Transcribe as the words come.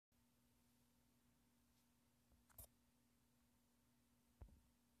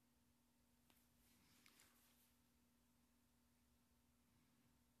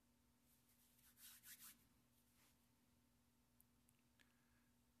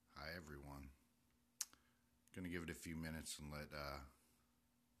Going to give it a few minutes and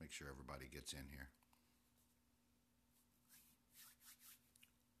make sure everybody gets in here.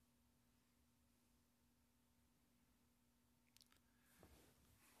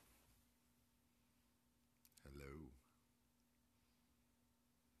 Hello.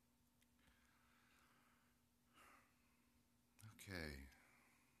 Okay.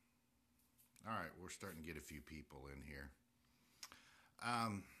 All right, we're starting to get a few people in here.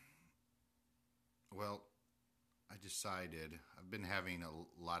 Um, well, I decided I've been having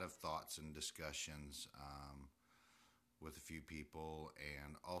a lot of thoughts and discussions with a few people,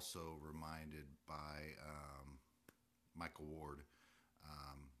 and also reminded by Michael Ward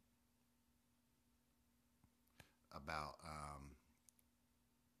um, about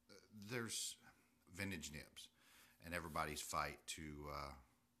there's vintage nibs and everybody's fight to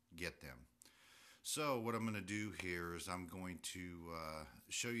get them. So what I'm going to do here is I'm going to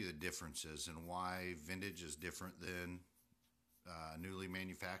show you the differences and why vintage is different than newly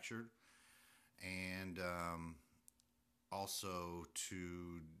manufactured, and also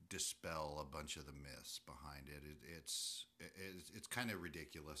to dispel a bunch of the myths behind it. It's kind of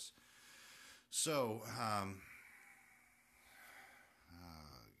ridiculous. So give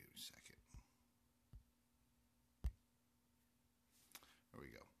me a second. There we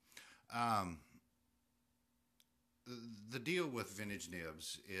go. Um, the deal with vintage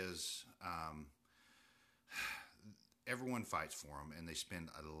nibs is everyone fights for them, and they spend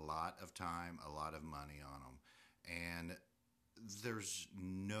a lot of time, a lot of money on them, and there's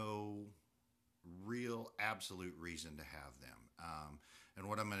no real absolute reason to have them. And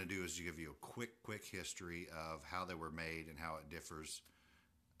what I'm going to do is give you a quick history of how they were made and how it differs.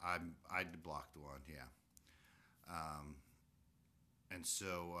 I blocked one, yeah. And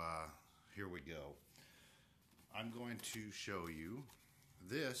so here we go. I'm going to show you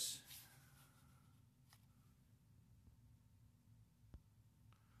this.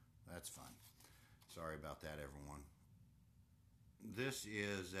 That's fine. Sorry about that, everyone. This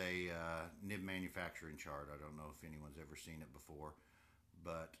is a nib manufacturing chart. I don't know if anyone's ever seen it before,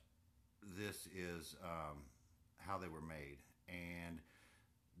 but this is how they were made. And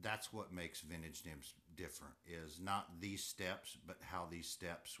that's what makes vintage nibs different, is not these steps, but how these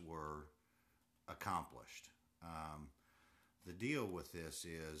steps were accomplished. The deal with this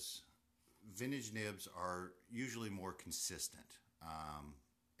is vintage nibs are usually more consistent.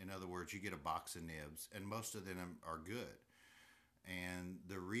 In other words, you get a box of nibs, and most of them are good. And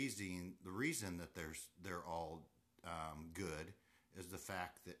the reason that they're all good is the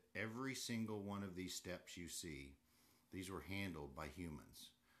fact that every single one of these steps you see, these were handled by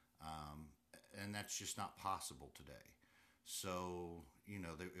humans, and that's just not possible today. So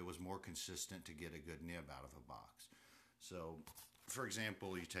it was more consistent to get a good nib out of a box. So, for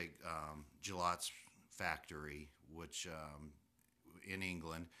example, you take Gillott's factory, which in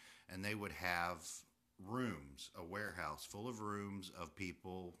England, and they would have rooms, a warehouse full of rooms of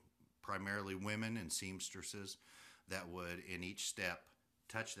people, primarily women and seamstresses, that would, in each step,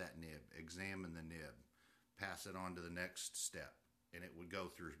 touch that nib, examine the nib, pass it on to the next step, and it would go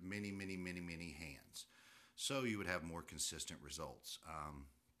through many hands. So you would have more consistent results.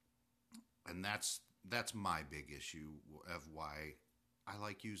 And that's my big issue of why I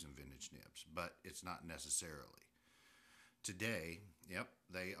like using vintage nibs, but it's not necessarily. Today, yep,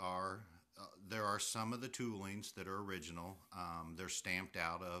 they are. There are some of the toolings that are original. They're stamped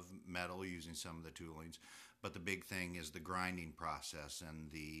out of metal using some of the toolings, but the big thing is the grinding process and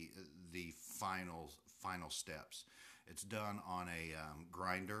the final steps. It's done on a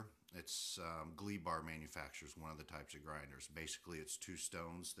grinder. It's Glee Bar manufactures one of the types of grinders. Basically, it's two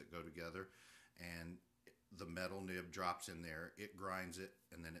stones that go together, and the metal nib drops in there. It grinds it,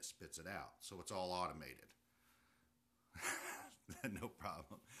 and then it spits it out. So it's all automated. No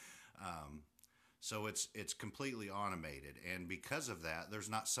problem. So it's completely automated, and because of that, there's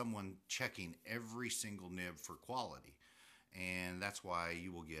not someone checking every single nib for quality, and that's why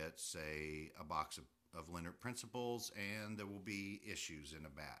you will get, say, a box of Leonard Principles, and there will be issues in a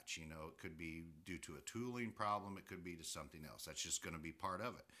batch. It could be due to a tooling problem, it could be to something else. That's just going to be part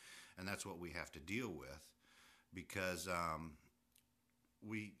of it, and that's what we have to deal with, because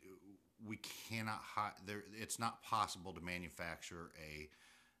we cannot there. It's not possible to manufacture a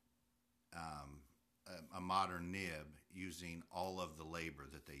modern nib using all of the labor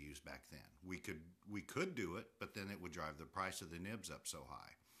that they used back then. We could do it, but then it would drive the price of the nibs up so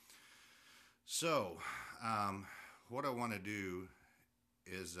high. So what I want to do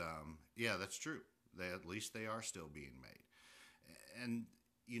is, yeah, that's true. At least they are still being made, and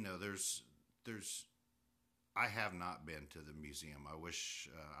there's I have not been to the museum. I wish.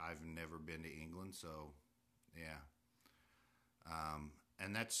 I've never been to England, so Yeah.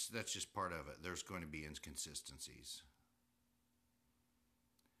 And that's just part of it. There's going to be inconsistencies.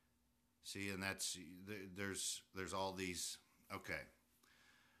 See, and there's all these. Okay,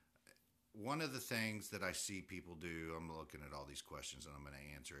 one of the things that I see people do, I'm looking at all these questions and I'm going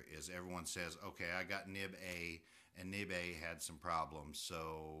to answer it, is everyone says, okay, I got nib A and nib A had some problems,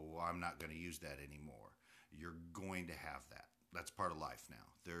 so I'm not going to use that anymore. You're going to have that. That's part of life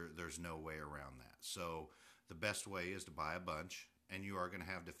now. There's no way around that. So the best way is to buy a bunch, and you are going to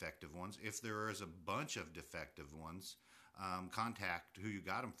have defective ones. If there is a bunch of defective ones, contact who you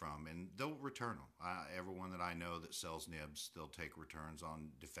got them from, and they'll return them. Everyone that I know that sells nibs, they'll take returns on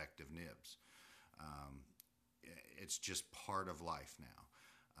defective nibs. Um, it's just part of life now.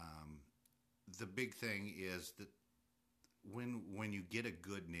 The big thing is that when you get a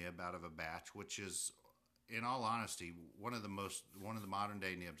good nib out of a batch, which is, in all honesty, one of the modern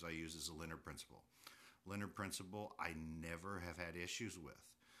day nibs I use is a Leonard Principle. Leonard Principle, I never have had issues with.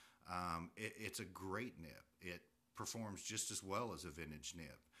 It's a great nib. It performs just as well as a vintage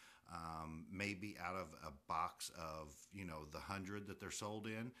nib. Maybe out of a box of, the 100 that they're sold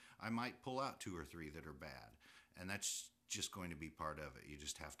in, I might pull out 2 or 3 that are bad. And that's just going to be part of it. You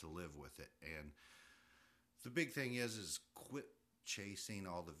just have to live with it. And the big thing is quit chasing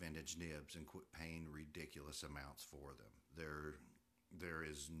all the vintage nibs and quit paying ridiculous amounts for them. There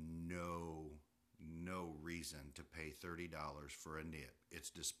is no reason to pay $30 for a nib. It's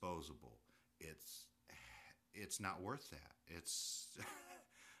disposable. It's not worth that.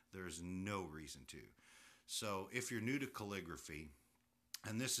 There's no reason to. So if you're new to calligraphy,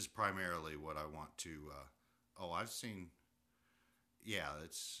 and this is primarily what I want to, I've seen, yeah,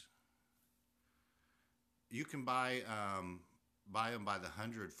 you can buy them by the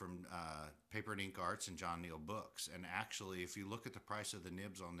 100 from Paper and Ink Arts and John Neal Books. And actually, if you look at the price of the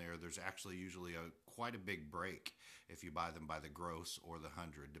nibs on there, there's actually usually quite a big break if you buy them by the gross or the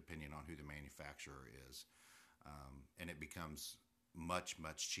 100, depending on who the manufacturer is. And it becomes much,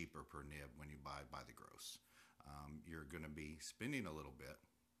 much cheaper per nib when you buy by the gross. You're going to be spending a little bit.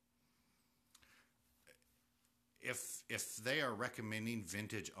 If they are recommending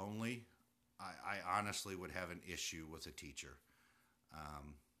vintage only, I honestly would have an issue with a teacher.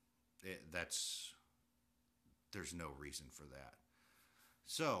 There's no reason for that.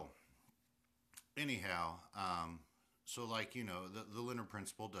 So anyhow, so like, the Leonard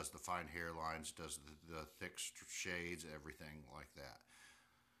Principle does the fine hairlines, does the thick shades, everything like that.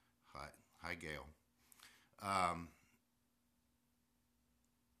 Hi Gail.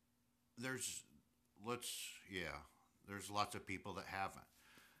 There's there's lots of people that haven't.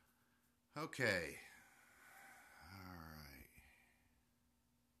 Okay. All right.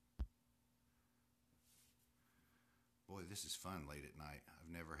 Boy, this is fun late at night.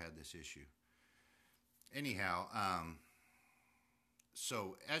 I've never had this issue. Anyhow,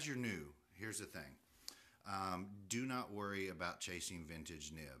 so as you're new, here's the thing. Do not worry about chasing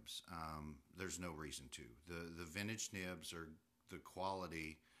vintage nibs. There's no reason to. The vintage nibs are the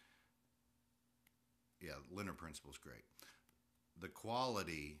quality. Yeah, Leonard Principle is great. The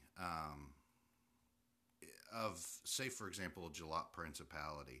quality of, say, for example, a Jalop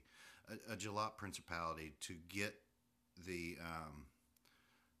Principality. A Jalop Principality, to get the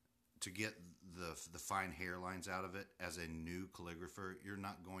the fine hairlines out of it as a new calligrapher, you're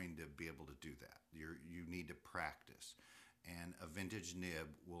not going to be able to do that. You need to practice. And a vintage nib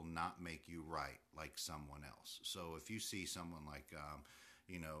will not make you write like someone else. So if you see someone like,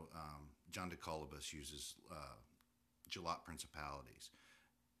 John DeColobus uses Jalop Principalities,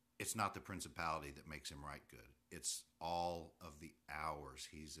 it's not the principality that makes him write good. It's all of the hours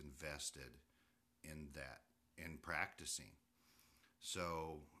he's invested in that, in practicing.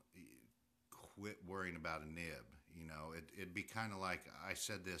 So quit worrying about a nib. It'd be kind of like, I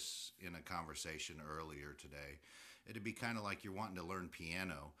said this in a conversation earlier today, it'd be kind of like you're wanting to learn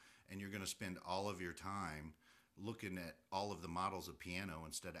piano and you're going to spend all of your time looking at all of the models of piano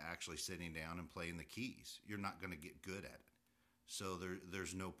instead of actually sitting down and playing the keys. You're not going to get good at it. So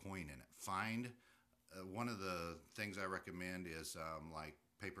there's no point in it. Find one of the things I recommend is like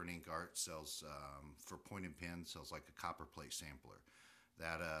Paper and Ink Art sells for point and pen, sells like a copper plate sampler.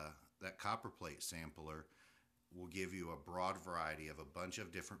 That copper plate sampler will give you a broad variety of a bunch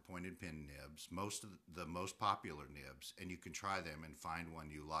of different pointed pen nibs, most of the most popular nibs, and you can try them and find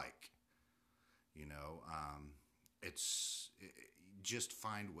one you like. Just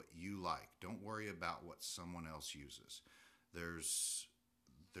find what you like. Don't worry about what someone else uses. There's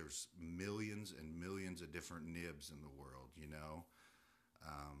millions and millions of different nibs in the world.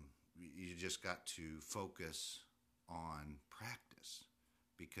 You just got to focus on practice,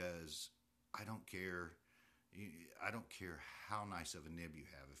 because I don't care I don't care how nice of a nib you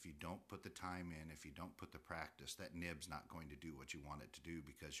have. If you don't put the time in, if you don't put the practice, that nib's not going to do what you want it to do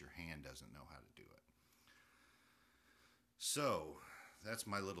because your hand doesn't know how to do it. So that's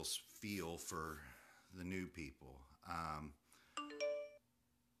my little feel for the new people.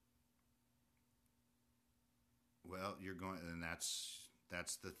 Well, you're going, and that's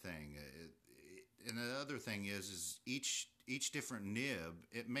the thing. And the other thing is each different nib.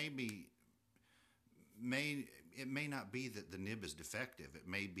 It may not be that the nib is defective. It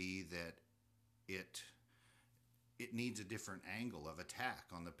may be that it it needs a different angle of attack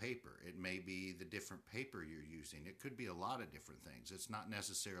on the paper. It may be the different paper you're using. It could be a lot of different things. It's not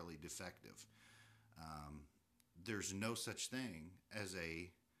necessarily defective. There's no such thing as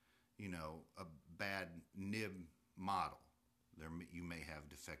a bad nib model. You may have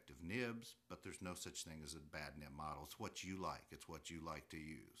defective nibs, but there's no such thing as a bad nib model. It's what you like. It's what you like to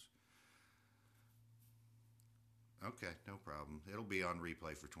use. Okay, no problem. It'll be on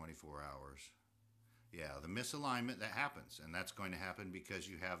replay for 24 hours. Yeah, the misalignment that happens, and that's going to happen because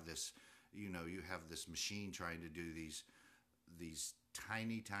you have this machine trying to do these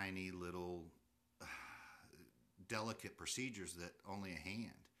tiny little delicate procedures that only a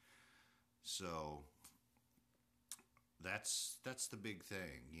hand. So that's the big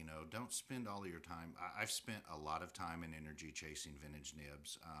thing. Don't spend all of your time. I've spent a lot of time and energy chasing vintage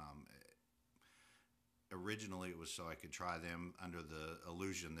nibs. Originally, it was so I could try them under the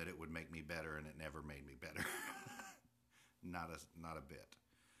illusion that it would make me better, and it never made me better. Not a bit.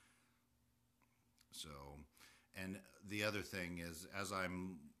 So, and the other thing is, as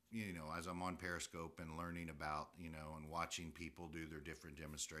I'm on Periscope and learning about, and watching people do their different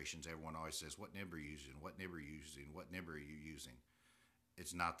demonstrations, everyone always says, "What nib are you using? What nib are you using? What nib are you using?"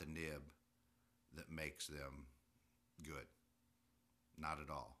 It's not the nib that makes them good. Not at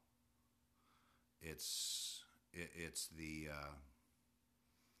all. It's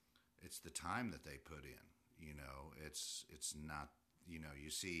the time that they put in. It's not. You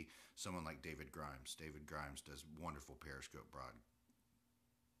see someone like David Grimes. David Grimes does wonderful Periscope broad.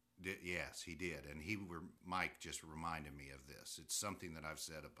 Yes, he did, and Mike just reminded me of this. It's something that I've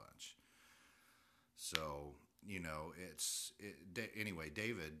said a bunch. So anyway.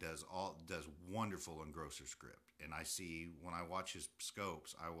 David does wonderful in Grosser script, and I see when I watch his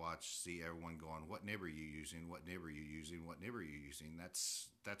scopes, see everyone going, "What nib are you using? What nib are you using? What nib are you using?"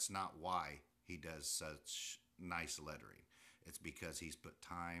 That's not why he does such nice lettering. It's because he's put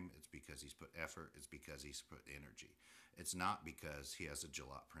time. It's because he's put effort. It's because he's put energy. It's not because he has a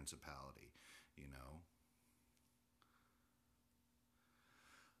Jalop principality.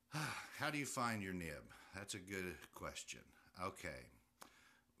 How do you find your nib? That's a good question. Okay.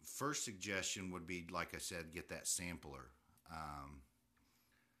 First suggestion would be, like I said, get that sampler. I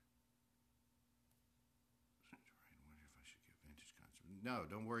wonder if I should get vintage kinds. No,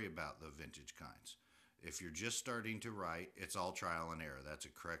 don't worry about the vintage kinds. If you're just starting to write, it's all trial and error. That's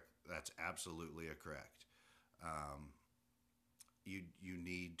absolutely correct. You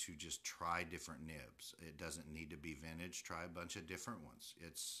need to just try different nibs. It doesn't need to be vintage. Try a bunch of different ones.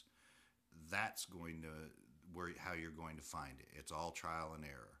 That's going to how you're going to find it. It's all trial and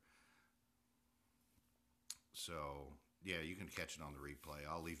error. So yeah, you can catch it on the replay.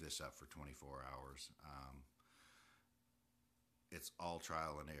 I'll leave this up for 24 hours. It's all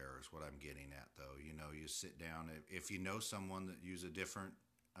trial and error is what I'm getting at, though. You sit down. If you know someone that uses a different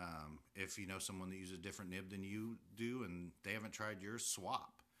nib than you do, and they haven't tried yours,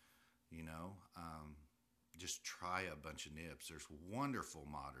 swap. Just try a bunch of nibs. There's wonderful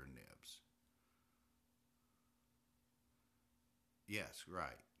modern nibs. Yes,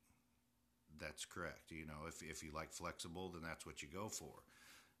 right. That's correct. If you like flexible, then that's what you go for.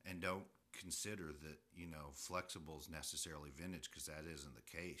 And don't consider that, flexible is necessarily vintage, because that isn't the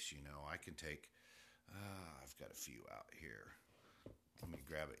case. I can take, I've got a few out here. Let me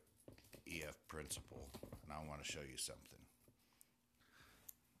grab an EF principle, and I want to show you something.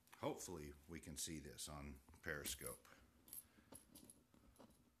 Hopefully we can see this on Periscope.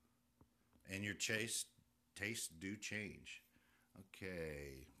 And your tastes do change.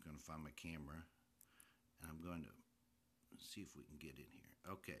 Okay, I'm going to find my camera, and I'm going to see if we can get in here.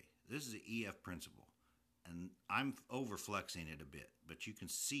 Okay, this is the EF principle, and I'm over flexing it a bit, but you can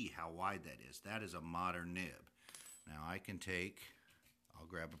see how wide that is. That is a modern nib. Now I'll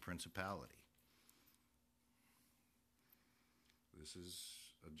grab a principality. This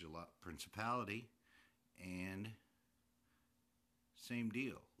is a Jalop principality, and same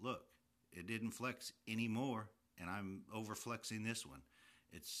deal. Look, it didn't flex anymore, and I'm over flexing this one.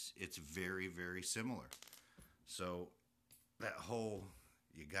 It's very, very similar. So that whole,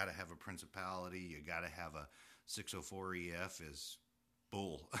 You got to have a principality. You got to have a 604 EF is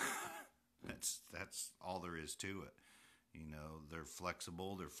bull. That's all there is to it. You know, they're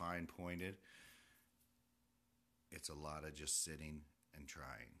flexible, they're fine pointed. It's a lot of just sitting and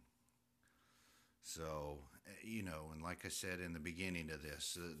trying. So, you know, and like I said in the beginning of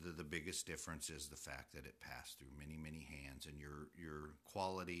this, the biggest difference is the fact that it passed through many, many hands, and your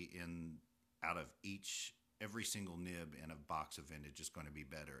quality in out of every single nib in a box of vintage is going to be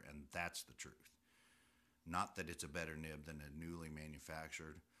better, and that's the truth. Not that it's a better nib than a newly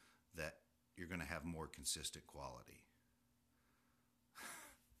manufactured, that you're going to have more consistent quality.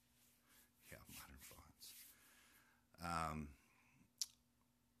 Yeah, modern fonts.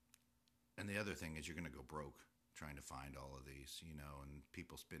 And the other thing is you're going to go broke trying to find all of these, you know, and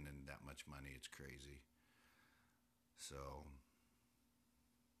people spending that much money, it's crazy. So,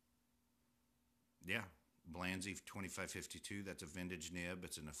 yeah, Blanzy 2552, that's a vintage nib.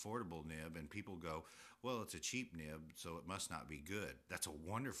 It's an affordable nib, and people go, well, it's a cheap nib, so it must not be good. That's a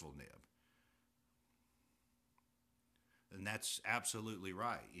wonderful nib. And that's absolutely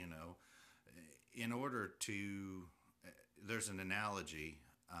right, you know. In order to, there's an analogy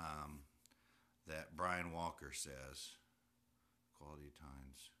that Brian Walker says, quality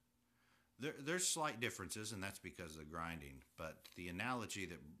times. There's slight differences, and that's because of the grinding. But the analogy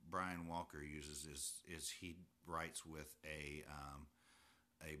that Brian Walker uses is he writes with a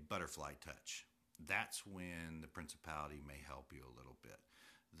butterfly touch. That's when the principality may help you a little bit.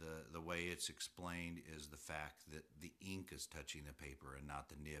 The way it's explained is the fact that the ink is touching the paper and not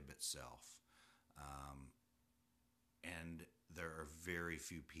the nib itself. And there are very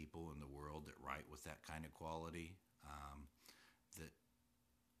few people in the world that write with that kind of quality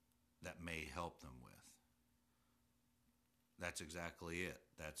that may help them with. That's exactly it.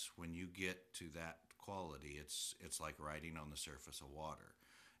 That's when you get to that quality, it's like writing on the surface of water.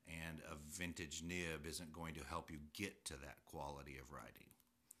 And a vintage nib isn't going to help you get to that quality of writing.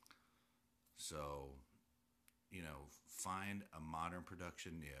 So, you know, find a modern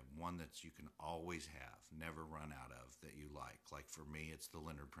production nib, one that you can always have, never run out of, that you like. Like for me, it's the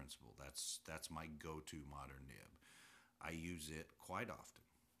Leonard Principle. That's my go-to modern nib. I use it quite often.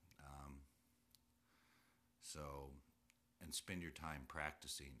 So, and spend your time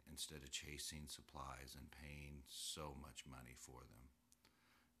practicing instead of chasing supplies and paying so much money for them.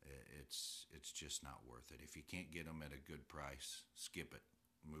 It's just not worth it. If you can't get them at a good price, skip it.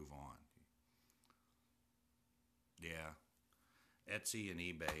 Move on. Yeah. Etsy and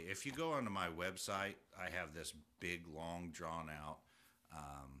eBay. If you go onto my website, I have this big, long, drawn out,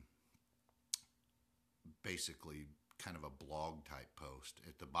 basically kind of a blog type post.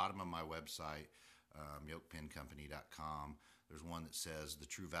 At the bottom of my website, yokepencompany.com, there's one that says the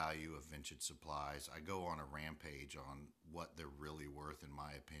true value of vintage supplies. I go on a rampage on what they're really worth, in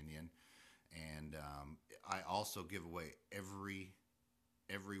my opinion. And I also give away every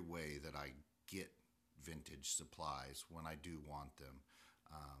way that I get vintage supplies when I do want them.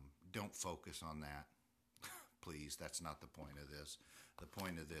 Don't focus on that. Please, that's not the point of this. The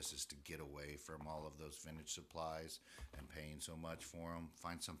point of this is to get away from all of those vintage supplies and paying so much for them.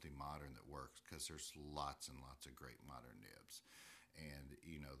 Find something modern that works, because there's lots and lots of great modern nibs. And,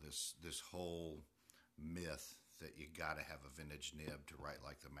 you know, this whole myth that you got to have a vintage nib to write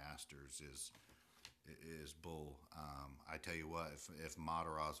like the masters is bull. I tell you what, if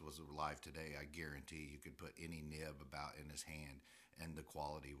Mataraz was alive today, I guarantee you could put any nib about in his hand and the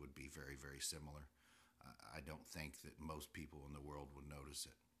quality would be very, very similar. I don't think that most people in the world would notice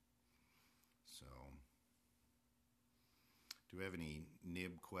it. So, do we have any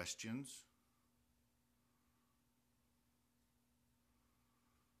nib questions?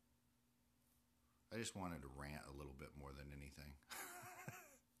 I just wanted to rant a little bit more than anything.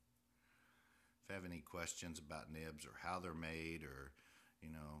 If you have any questions about nibs or how they're made, or, you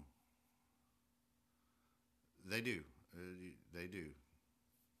know, they do. They do.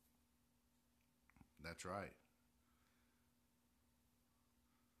 That's right.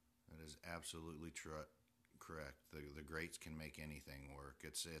 That is absolutely correct. The greats can make anything work.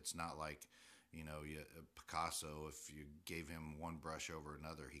 It's not like, you know, Picasso, if you gave him one brush over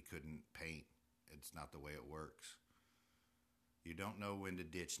another, he couldn't paint. It's not the way it works. You don't know when to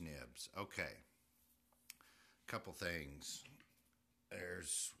ditch nibs. Okay. Couple things.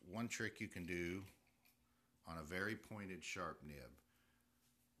 There's one trick you can do on a very pointed, sharp nib.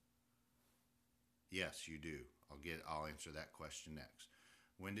 Yes, you do. I'll answer that question next.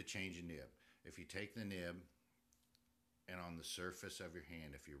 When to change a nib. If you take the nib and on the surface of your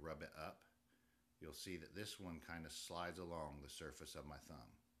hand, if you rub it up, you'll see that this one kind of slides along the surface of my thumb.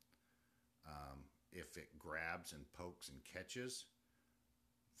 If it grabs and pokes and catches,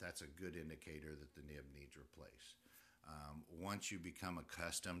 that's a good indicator that the nib needs replaced. Once you become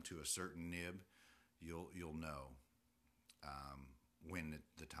accustomed to a certain nib, you'll know when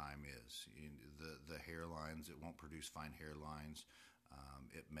the time is. The hairlines, it won't produce fine hairlines.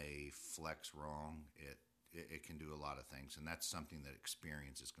 It may flex wrong. It can do a lot of things, and that's something that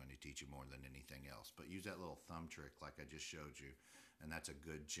experience is going to teach you more than anything else. But use that little thumb trick like I just showed you, and that's a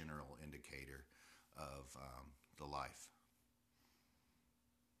good general indicator of the life.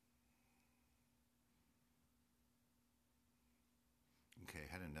 Okay,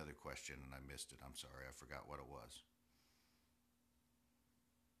 I had another question and I missed it. I'm sorry, I forgot what it was.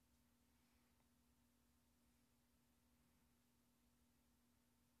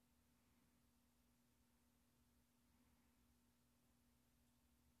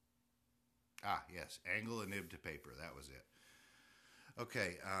 Ah, yes, angle a nib to paper. That was it.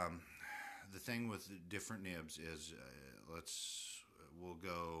 Okay, the thing with the different nibs is we'll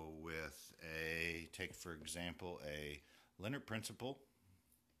go with take for example a Leonard Principle.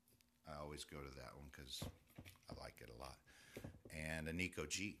 I always go to that one because I like it a lot. And a Nico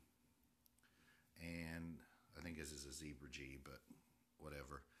G. And I think this is a Zebra G, but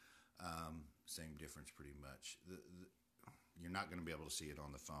whatever. Same difference pretty much. You're not going to be able to see it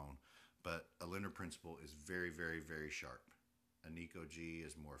on the phone, but a Leonard Principle is very, very, very sharp. A Nico G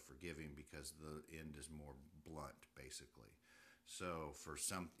is more forgiving because the end is more blunt, basically. So for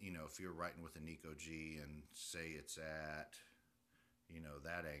some, if you're writing with a Nico G and say it's at,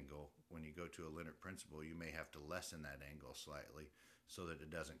 that angle, when you go to a Leonard Principle, you may have to lessen that angle slightly so that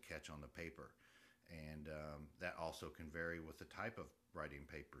it doesn't catch on the paper. And that also can vary with the type of writing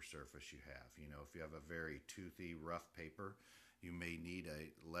paper surface you have. If you have a very toothy, rough paper, you may need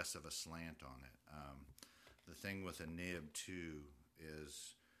less of a slant on it. The thing with a nib too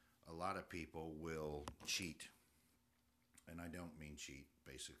is a lot of people will cheat, and I don't mean cheat.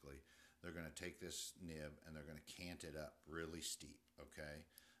 Basically, they're going to take this nib and they're going to cant it up really steep. Okay,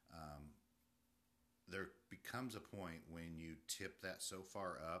 there becomes a point when you tip that so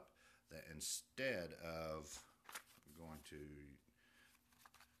far up that instead of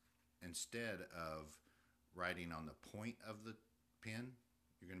writing on the point of the pen,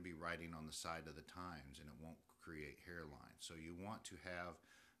 you're going to be writing on the side of the times, and it won't create hairlines. So you want to have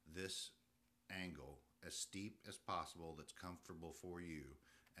this angle as steep as possible that's comfortable for you,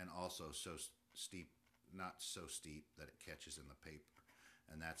 and also so steep, not so steep that it catches in the paper.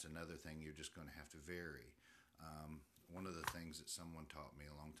 And that's another thing you're just going to have to vary. One of the things that someone taught me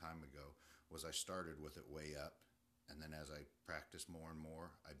a long time ago was I started with it way up, and then as I practiced more and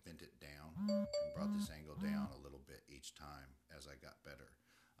more, I bent it down and brought this angle down a little bit each time as I got better.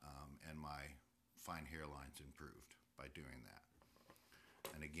 And my fine hairlines improved by doing that.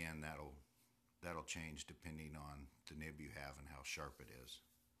 And again, that'll change depending on the nib you have and how sharp it is.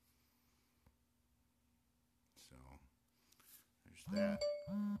 So there's that.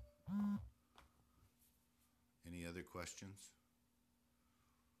 Any other questions?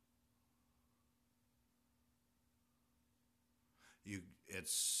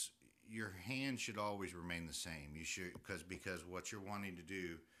 Your hand should always remain the same. You should because what you're wanting to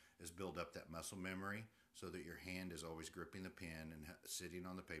do is build up that muscle memory so that your hand is always gripping the pen and sitting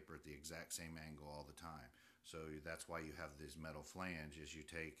on the paper at the exact same angle all the time. So that's why you have this metal flange. Is you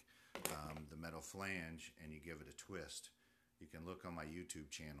take the metal flange and you give it a twist. You can look on my YouTube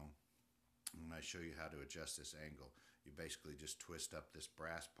channel when I show you how to adjust this angle. You basically just twist up this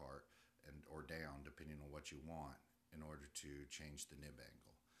brass part or down depending on what you want in order to change the nib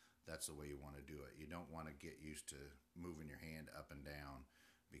angle. That's the way you want to do it. You don't want to get used to moving your hand up and down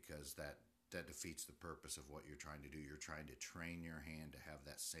because that defeats the purpose of what you're trying to do. You're trying to train your hand to have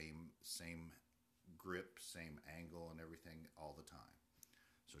that same grip, same angle and everything all the time.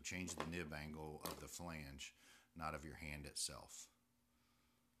 So change the nib angle of the flange, not of your hand itself.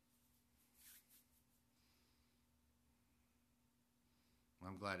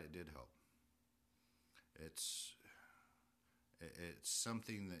 I'm glad it did help. It's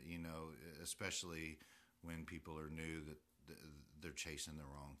something that, especially when people are new, that they're chasing the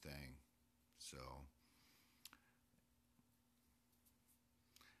wrong thing. So,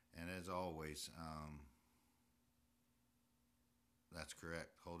 and as always, that's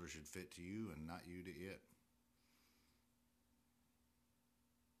correct. Holder should fit to you and not you to it.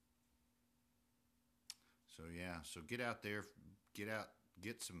 So yeah, so get out there,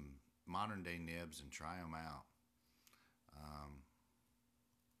 get some modern day nibs and try them out.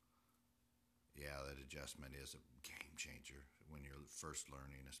 Yeah, that adjustment is a game changer when you're first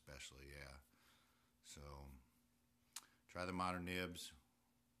learning, especially. Yeah. So try the modern nibs.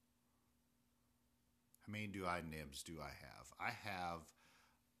 How many nibs do I have? I have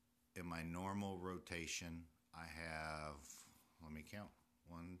in my normal rotation, I have, let me count,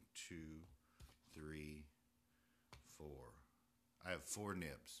 1, 2, 3, 4. I have 4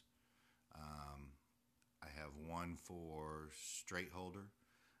 nibs. I have one for straight holder,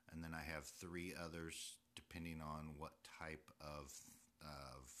 and then I have 3 others depending on what type of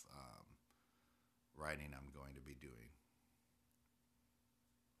writing I'm going to be doing.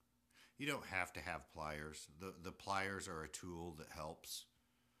 You don't have to have pliers. The pliers are a tool that helps.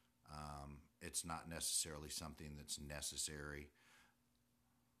 It's not necessarily something that's necessary.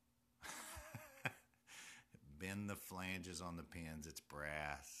 Bend the flanges on the pins. It's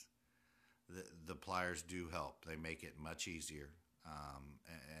brass. The pliers do help. They make it much easier,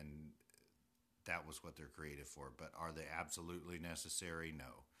 and that was what they're created for. But are they absolutely necessary?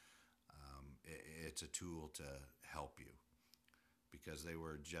 No. It's a tool to help you, because they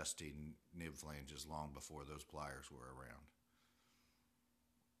were adjusting nib flanges long before those pliers were around.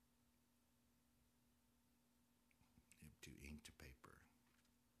 Nib to ink to paper.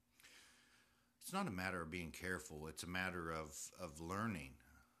 It's not a matter of being careful. It's a matter of learning.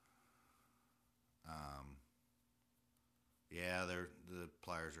 Yeah, the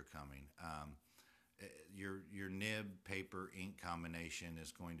pliers are coming. Your nib paper ink combination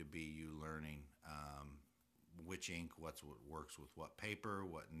is going to be you learning which ink what works with what paper,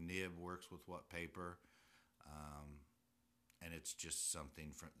 what nib works with what paper, and it's just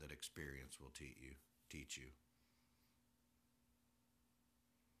something that experience will teach you.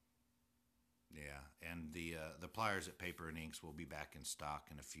 Yeah, and the pliers at Paper and Inks will be back in stock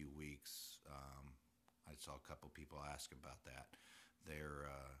in a few weeks. I saw a couple people ask about that. They're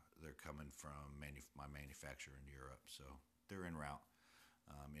coming from my manufacturer in Europe, so they're en route,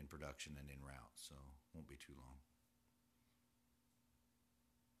 in production and en route, so won't be too long.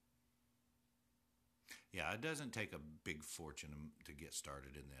 Yeah, it doesn't take a big fortune to get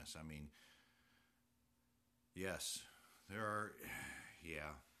started in this. I mean, yes, there are,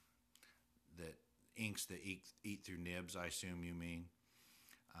 yeah, that inks that eat through nibs, I assume you mean.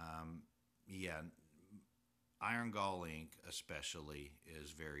 Yeah, iron gall ink especially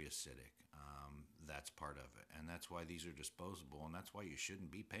is very acidic. That's part of it, and that's why these are disposable, and that's why you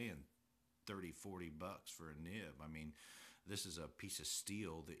shouldn't be paying 30, 40 bucks for a nib. I mean, this is a piece of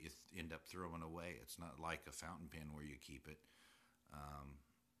steel that you end up throwing away. It's not like a fountain pen where you keep it. Um,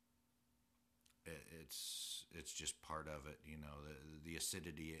 it's just part of it. You know, the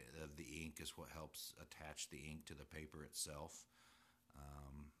acidity of the ink is what helps attach the ink to the paper itself.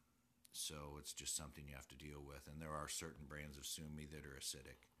 So it's just something you have to deal with. And there are certain brands of Sumi that are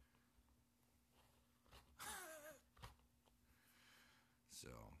acidic. So,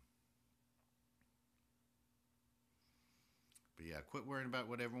 but yeah, quit worrying about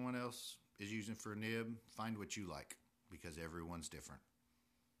what everyone else is using for a nib. Find what you like, because everyone's different.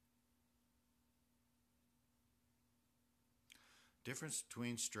 Difference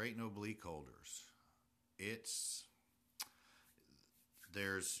between straight and oblique holders. It's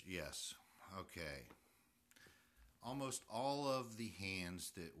yes, okay. Almost all of the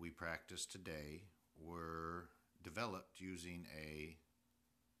hands that we practice today were developed using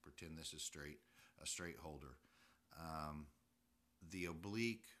pretend this is a straight holder. Um, the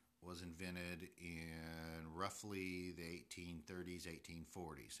oblique was invented in roughly the 1830s,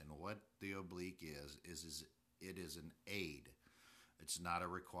 1840s. And what the oblique is it is an aid. It's not a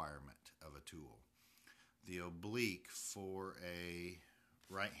requirement of a tool. The oblique for a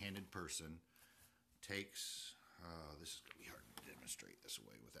right-handed person takes, this is going to be hard to demonstrate this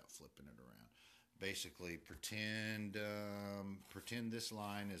way without flipping it around. Basically, pretend this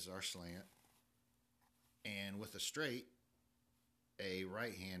line is our slant, and with a straight, a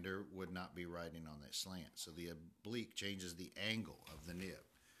right-hander would not be writing on that slant. So the oblique changes the angle of the nib.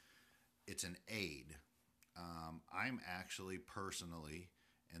 It's an aid. I'm actually personally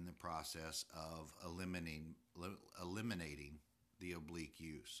in the process of eliminating the oblique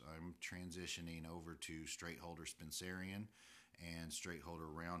use. I'm transitioning over to straight holder Spencerian and straight holder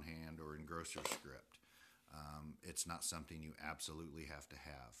round hand or engrosser script. It's not something you absolutely have to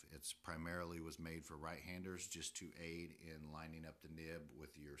have. It's primarily was made for right-handers, just to aid in lining up the nib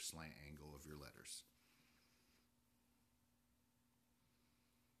with your slant angle of your letters.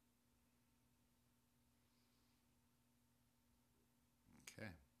 Okay.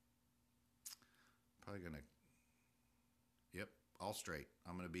 Probably gonna, yep, all straight.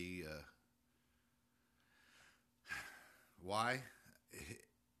 I'm gonna be, why?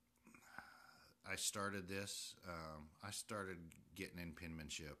 I started this, I started getting in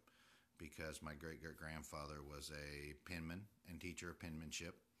penmanship because my great-great-grandfather was a penman and teacher of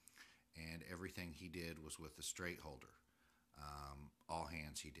penmanship, and everything he did was with a straight holder, all hands.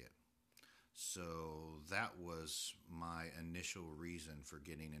 hands he did. So that was my initial reason for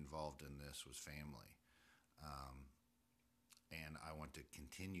getting involved in this, was family. Um, and I want to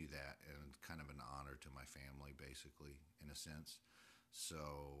continue that, and kind of an honor to my family, basically, in a sense.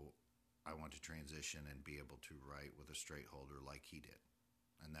 So I want to transition and be able to write with a straight holder like he did,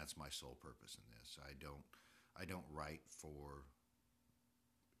 and that's my sole purpose in this. I don't write for.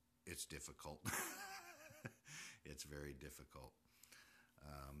 It's difficult. It's very difficult.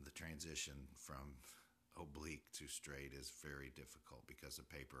 The transition from oblique to straight is very difficult because the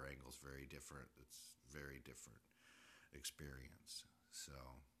paper angle is very different. It's very different experience. So,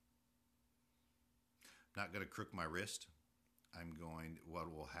 I'm not going to crook my wrist.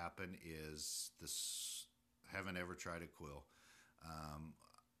 What will happen is this, haven't ever tried a quill. Um,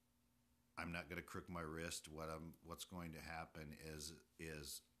 I'm not going to crook my wrist. What's going to happen is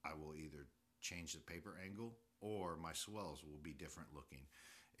I will either change the paper angle or my swells will be different looking.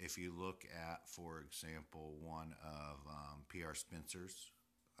 If you look at, for example, one of P.R. Spencer's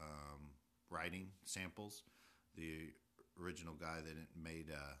writing samples, the original guy that made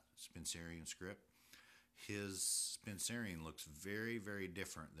a Spencerian script, his Spencerian looks very, very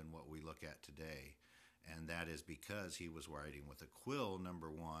different than what we look at today. And that is because he was writing with a quill, number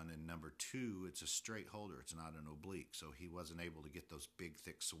one, and number two, it's a straight holder. It's not an oblique. So he wasn't able to get those big,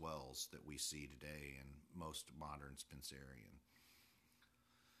 thick swells that we see today in most modern Spencerian.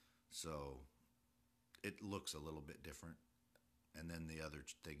 So it looks a little bit different. And then the other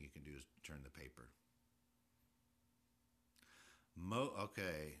thing you can do is turn the paper.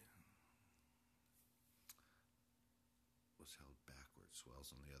 Okay. Was held backwards,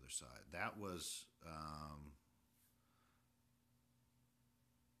 swells on the other side. That was,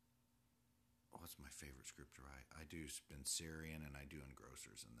 what's my favorite script to write? I do Spencerian and I do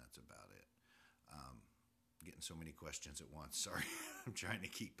engrossers, and that's about it. Getting so many questions at once. Sorry, I'm trying to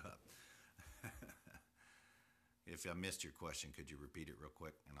keep up. If I missed your question, could you repeat it real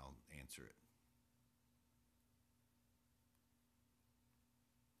quick and I'll answer it?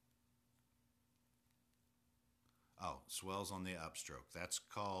 Oh, swells on the upstroke.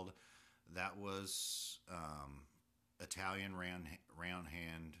 That was Italian round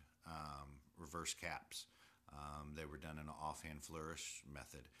hand reverse caps. They were done in an offhand flourish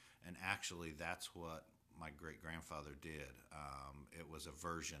method. And actually, that's what my great grandfather did. It was a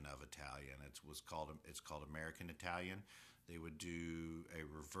version of Italian. It's called American Italian. They would do a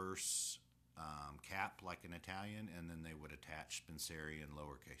reverse cap like an Italian, and then they would attach Spencerian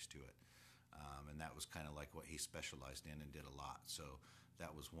lowercase to it. And that was kind of like what he specialized in and did a lot. So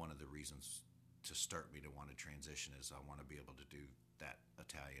that was one of the reasons to start me to want to transition, is I want to be able to do that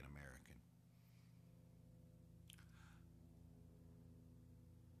Italian American.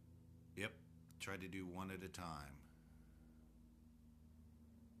 Yep, try to do one at a time.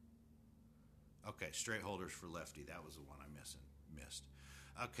 Okay, straight holders for lefty. That was the one I missed.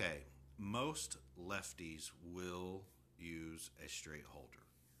 Okay, most lefties will use a straight holder.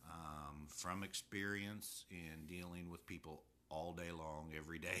 From experience in dealing with people all day long,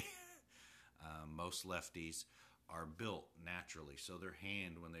 every day, most lefties are built naturally. So their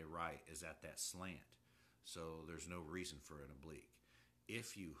hand, when they write, is at that slant. So there's no reason for an oblique.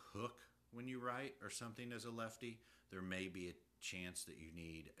 If you hook when you write or something as a lefty, there may be a chance that you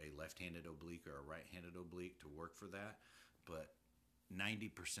need a left-handed oblique or a right-handed oblique to work for that. But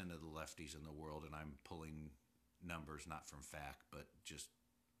 90% of the lefties in the world, and I'm pulling numbers not from fact, but just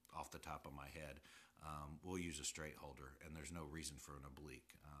off the top of my head, we'll use a straight holder, and there's no reason for an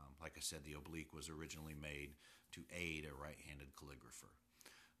oblique. Like I said, the oblique was originally made to aid a right-handed calligrapher.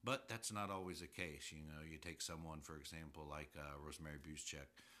 But that's not always the case. You know, you take someone, for example, like Rosemary Buszczyk,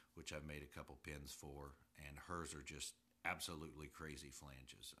 which I've made a couple pins for, and hers are just absolutely crazy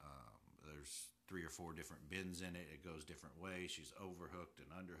flanges. There's 3 or 4 different bends in it. It goes different ways. She's overhooked and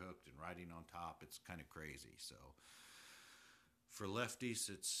underhooked and writing on top. It's kind of crazy. So for lefties,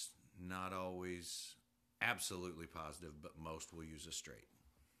 it's not always absolutely positive, but most will use a straight.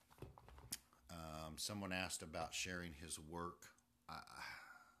 Someone asked about sharing his work.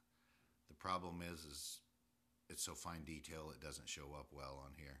 The problem is it's so fine detail, it doesn't show up well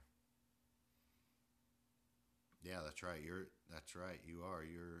on here. Yeah, that's right. That's right.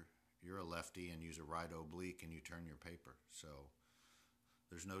 You're a lefty and use a right oblique and you turn your paper. So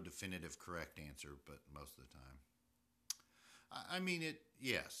there's no definitive correct answer, but most of the time. I mean it.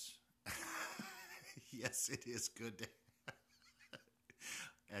 Yes, yes, it is good to.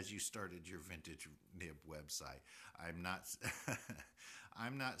 As you started your vintage nib website, I'm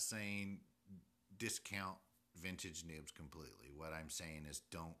not saying discount vintage nibs completely. What I'm saying is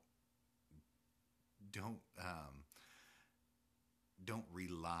don't don't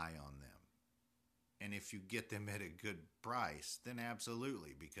rely on them. And if you get them at a good price, then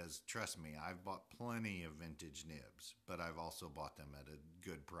absolutely, because trust me, I've bought plenty of vintage nibs, but I've also bought them at a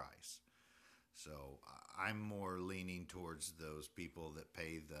good price. So I'm more leaning towards those people that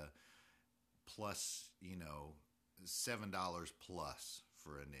pay the plus, $7 plus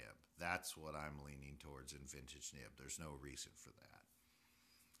for a nib. That's what I'm leaning towards in vintage nib. There's no reason for that.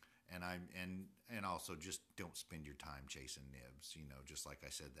 And also just don't spend your time chasing nibs. Just like I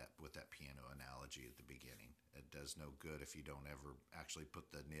said that with that piano analogy at the beginning, it does no good if you don't ever actually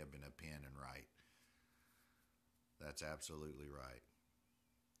put the nib in a pen and write. That's absolutely right.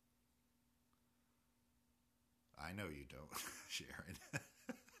 I know you don't, Sharon.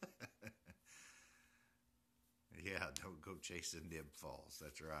 Yeah, don't go chasing nib falls.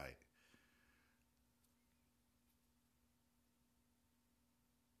 That's right.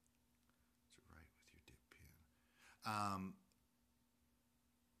 That's right with your dip pen.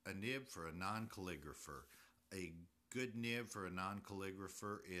 A nib for a non-calligrapher. A good nib for a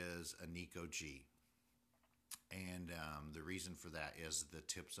non-calligrapher is a Nico G. And the reason for that is the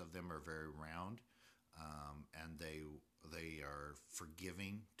tips of them are very round, and they are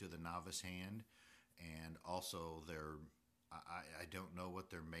forgiving to the novice hand, and also I don't know what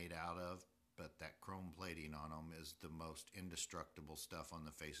they're made out of, but that chrome plating on them is the most indestructible stuff on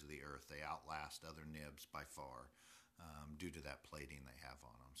the face of the earth. They outlast other nibs by far, due to that plating they have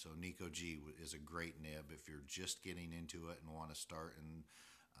on them. So Nico G is a great nib if you're just getting into it and want to start and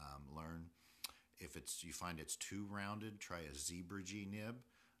learn. If you find it's too rounded, try a Zebra G nib,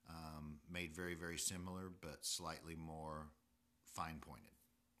 made very, very similar but slightly more fine pointed.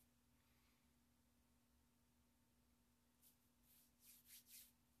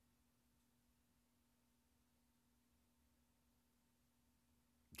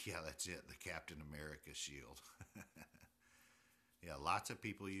 Yeah, that's it. The Captain America shield. Yeah, lots of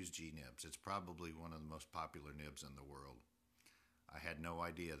people use G nibs. It's probably one of the most popular nibs in the world. I had no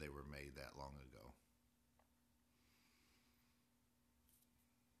idea they were made that long ago.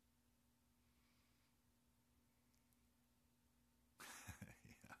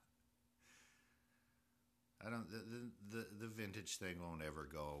 Yeah. I don't. The vintage thing won't ever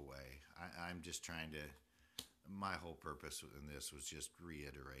go away. I'm just trying to. My whole purpose in this was just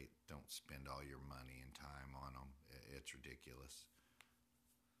reiterate: don't spend all your money and time on them. It's ridiculous.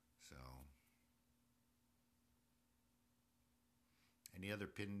 So, any other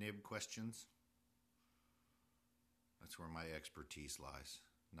pin nib questions? That's where my expertise lies,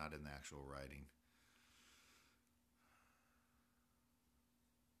 not in the actual writing.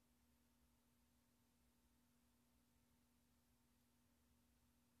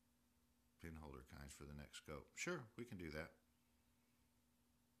 Pin holder kinds for the next scope. Sure, we can do that.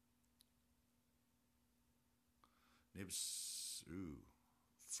 Nibs. Ooh.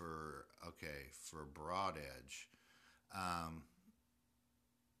 For broad edge. Um,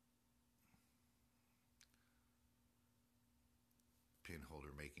 Pin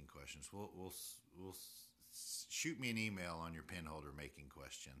holder making questions. We'll shoot me an email on your pin holder making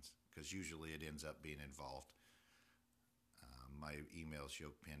questions, because usually it ends up being involved. My email is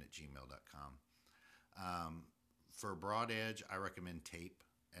yokepin@gmail.com. For broad edge, I recommend tape,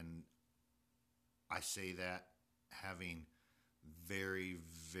 and I say that having very,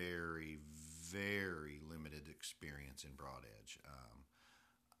 very, very limited experience in broad edge.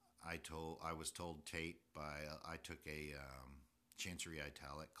 I was told tape by I took a Chancery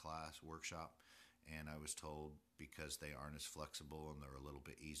Italic class workshop, and I was told because they aren't as flexible and they're a little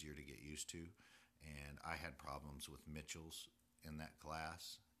bit easier to get used to. And I had problems with Mitchell's in that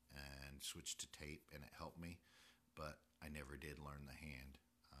class and switched to tape, and it helped me, but I never did learn the hand,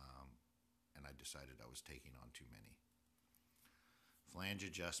 and I decided I was taking on too many. Flange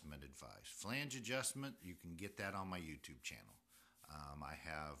adjustment advice. Flange adjustment, you can get that on my YouTube channel. I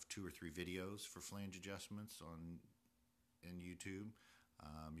have 2 or 3 videos for flange adjustments on in YouTube.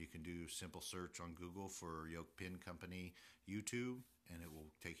 You can do simple search on Google for Yoke Pin Company YouTube, and it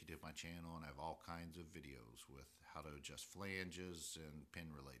will take you to my channel, and I have all kinds of videos with how to adjust flanges and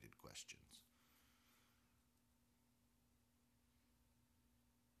pin related questions.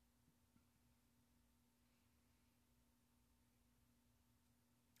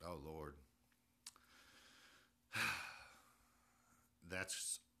 Oh Lord.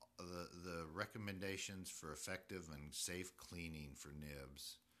 That's the recommendations for effective and safe cleaning for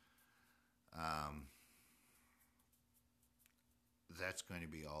nibs. Um, that's going to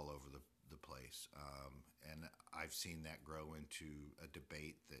be all over the place. And I've seen that grow into a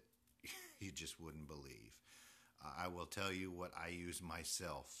debate that you just wouldn't believe. I will tell you what I use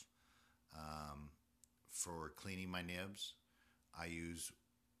myself, for cleaning my nibs. I use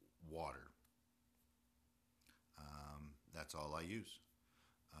water. That's all I use.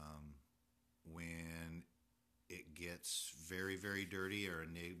 Um, when it gets very, very dirty or a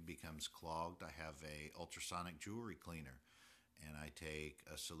nib becomes clogged, I have a ultrasonic jewelry cleaner, and I take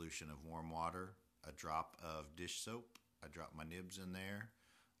a solution of warm water, a drop of dish soap. I drop my nibs in there,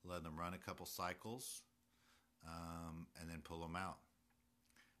 let them run a couple cycles, and then pull them out,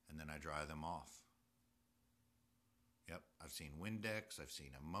 and then I dry them off. Yep, I've seen Windex, I've seen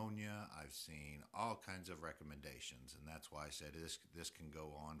ammonia, I've seen all kinds of recommendations, and that's why I said this can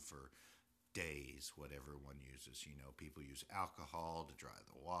go on for days. Whatever one uses, people use alcohol to dry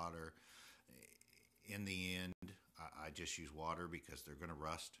the water. In the end, I just use water because they're going to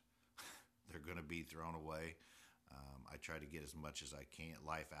rust. They're going to be thrown away. I try to get as much as I can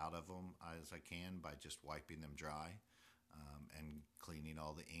life out of them as I can by just wiping them dry, and cleaning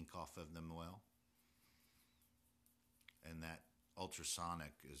all the ink off of them well. And that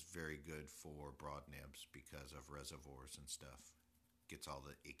ultrasonic is very good for broad nibs because of reservoirs and stuff. Gets all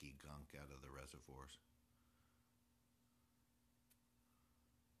the icky gunk out of the reservoirs.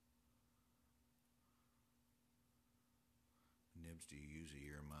 Nibs do you use a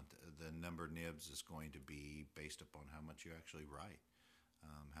year, a month? The number of nibs is going to be based upon how much you actually write,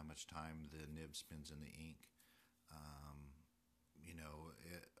 how much time the nib spends in the ink.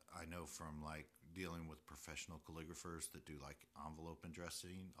 I know from like dealing with professional calligraphers that do like envelope and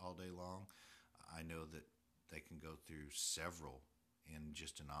dressing all day long, I know that they can go through several in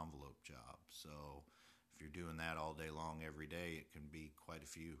just an envelope job. So if you're doing that all day long every day, it can be quite a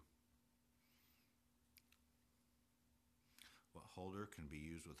few. What holder can be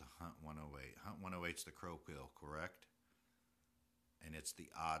used with a Hunt 108? Hunt 108 is the crow quill, correct? And it's the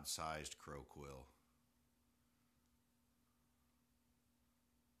odd-sized crow quill.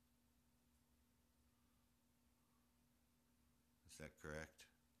 Is that correct?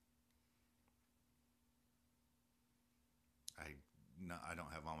 I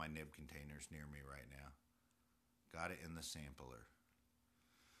don't have all my nib containers near me right now. Got it in the sampler.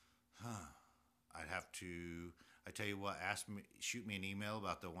 I'd have to. I tell you what. Shoot me an email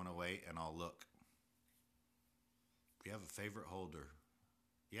about the 108, and I'll look. If you have a favorite holder,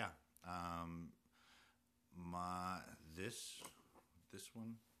 yeah. This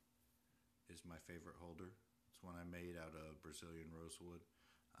one is my favorite holder. It's one I made out of Brazilian rosewood.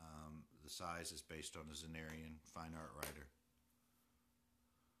 The size is based on a Zenarian fine art writer.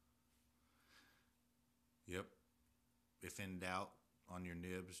 Yep. If in doubt on your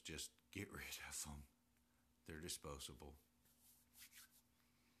nibs, just get rid of them. They're disposable.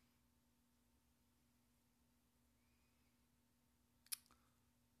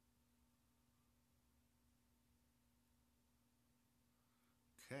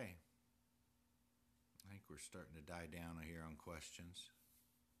 Okay. I think we're starting to die down here on questions.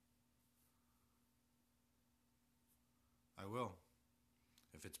 I will.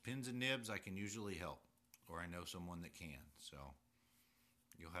 If it's pins and nibs, I can usually help, or I know someone that can. So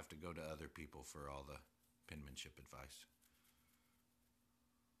you'll have to go to other people for all the penmanship advice.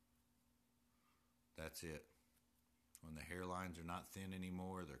 That's it. When the hairlines are not thin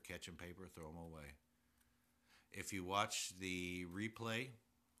anymore, they're catching paper, throw them away. If you watch the replay,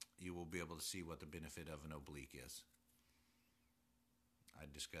 you will be able to see what the benefit of an oblique is. I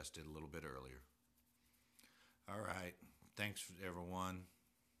discussed it a little bit earlier. All right. Thanks, everyone.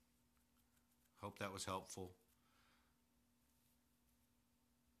 Hope that was helpful.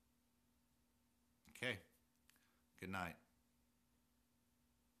 Okay. Good night.